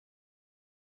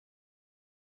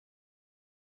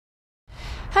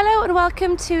Hello and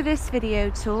welcome to this video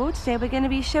tour. Today we're going to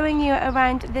be showing you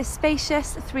around this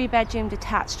spacious 3-bedroom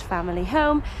detached family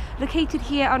home located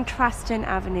here on Traston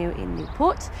Avenue in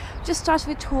Newport. Just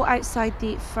starting the tour outside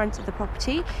the front of the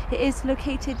property. It is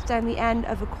located down the end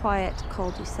of a quiet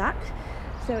cul-de-sac.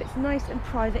 So it's nice and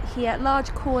private here,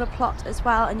 large corner plot as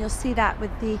well, and you'll see that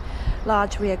with the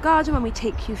large rear garden when we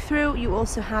take you through. You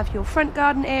also have your front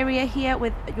garden area here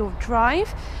with your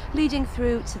drive leading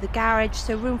through to the garage,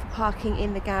 so room for parking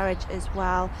in the garage as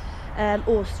well,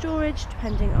 or storage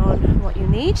depending on what you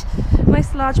need.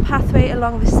 Nice large pathway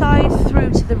along the side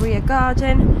through to the rear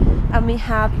garden, and we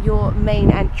have your main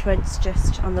entrance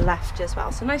just on the left as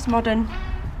well. So nice modern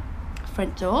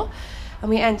front door. And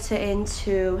we enter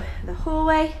into the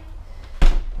hallway.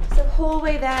 So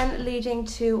hallway then leading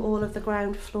to all of the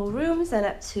ground floor rooms and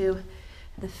up to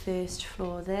the first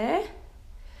floor there.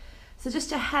 So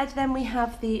just ahead then we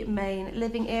have the main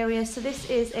living area. So this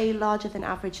is a larger than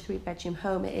average 3-bedroom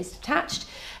home. It is detached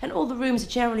and all the rooms are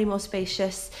generally more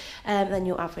spacious than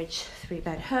your average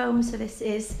 3-bed home. So this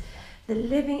is the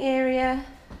living area.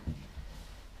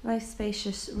 Nice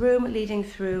spacious room leading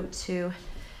through to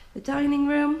the dining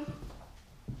room.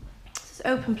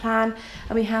 Open plan,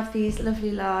 and we have these lovely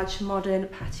large modern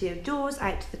patio doors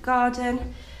out to the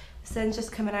garden. The sun's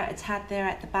just coming out a tad there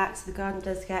at the back, so the garden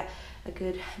does get a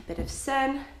good bit of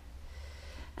sun.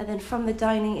 And then from the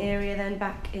dining area then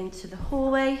back into the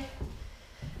hallway,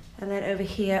 and then over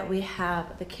here we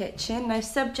have the kitchen. Now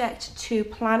subject to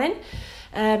planning,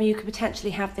 you could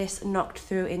potentially have this knocked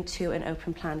through into an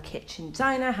open plan kitchen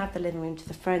diner, have the living room to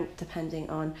the front depending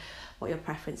on what your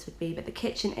preference would be, but the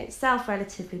kitchen itself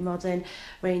relatively modern,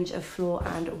 range of floor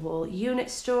and wall unit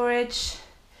storage.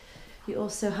 You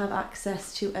also have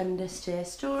access to understair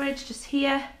storage just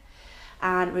here,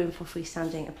 and room for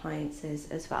freestanding appliances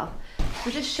as well.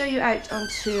 We'll just show you out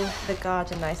onto the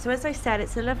garden now. So as I said,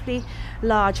 it's a lovely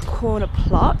large corner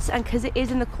plot, and because it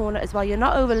is in the corner as well, you're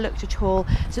not overlooked at all.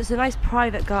 So it's a nice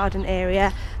private garden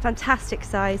area, fantastic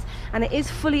size, and it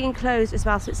is fully enclosed as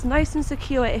well. So it's nice and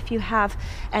secure if you have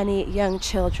any young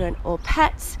children or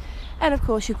pets. And of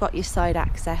course you've got your side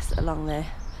access along the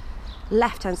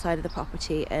left hand side of the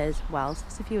property as well. So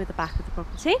it's a view of the back of the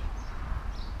property.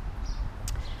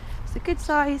 It's a good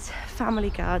size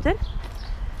family garden.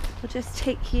 We'll just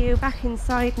take you back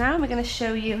inside now, and we're going to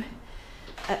show you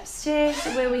upstairs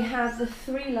where we have the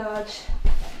 3 large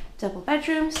double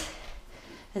bedrooms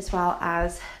as well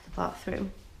as the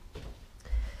bathroom.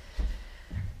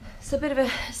 So a bit of a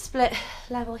split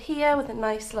level here with a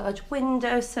nice large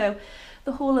window, so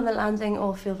the hall and the landing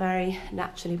all feel very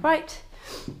naturally bright.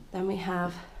 Then we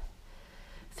have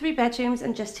 3 bedrooms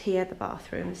and just here the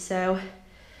bathroom. So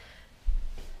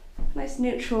nice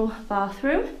neutral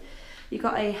bathroom. You've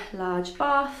got a large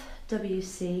bath,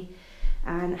 WC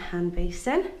and hand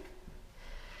basin.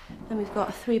 And we've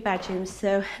got 3 bedrooms.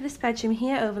 So this bedroom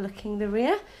here overlooking the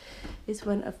rear is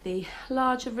one of the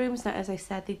larger rooms. Now as I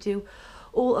said, they do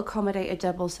all accommodate a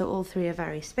double, so all 3 are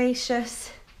very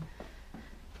spacious.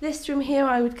 This room here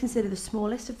I would consider the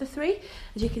smallest of the 3.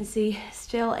 As you can see,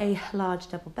 still a large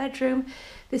double bedroom.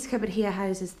 This cupboard here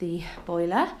houses the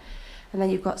boiler. And then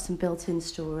you've got some built-in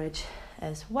storage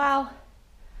as well.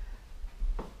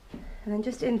 And then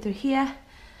just in through here,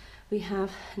 we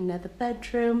have another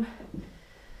bedroom.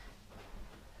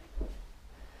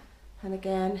 And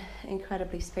again,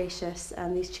 incredibly spacious.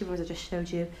 And these 2 rooms I just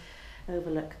showed you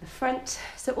overlook the front.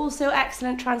 So also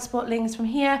excellent transport links from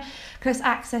here, close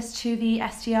access to the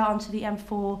SDR onto the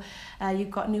M4. You've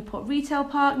got Newport Retail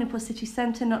Park, Newport City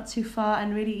Centre not too far,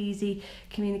 and really easy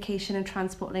communication and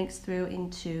transport links through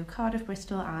into Cardiff,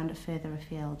 Bristol and further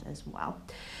afield as well.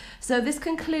 So this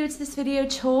concludes this video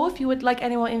tour. If you would like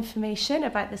any more information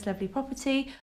about this lovely property,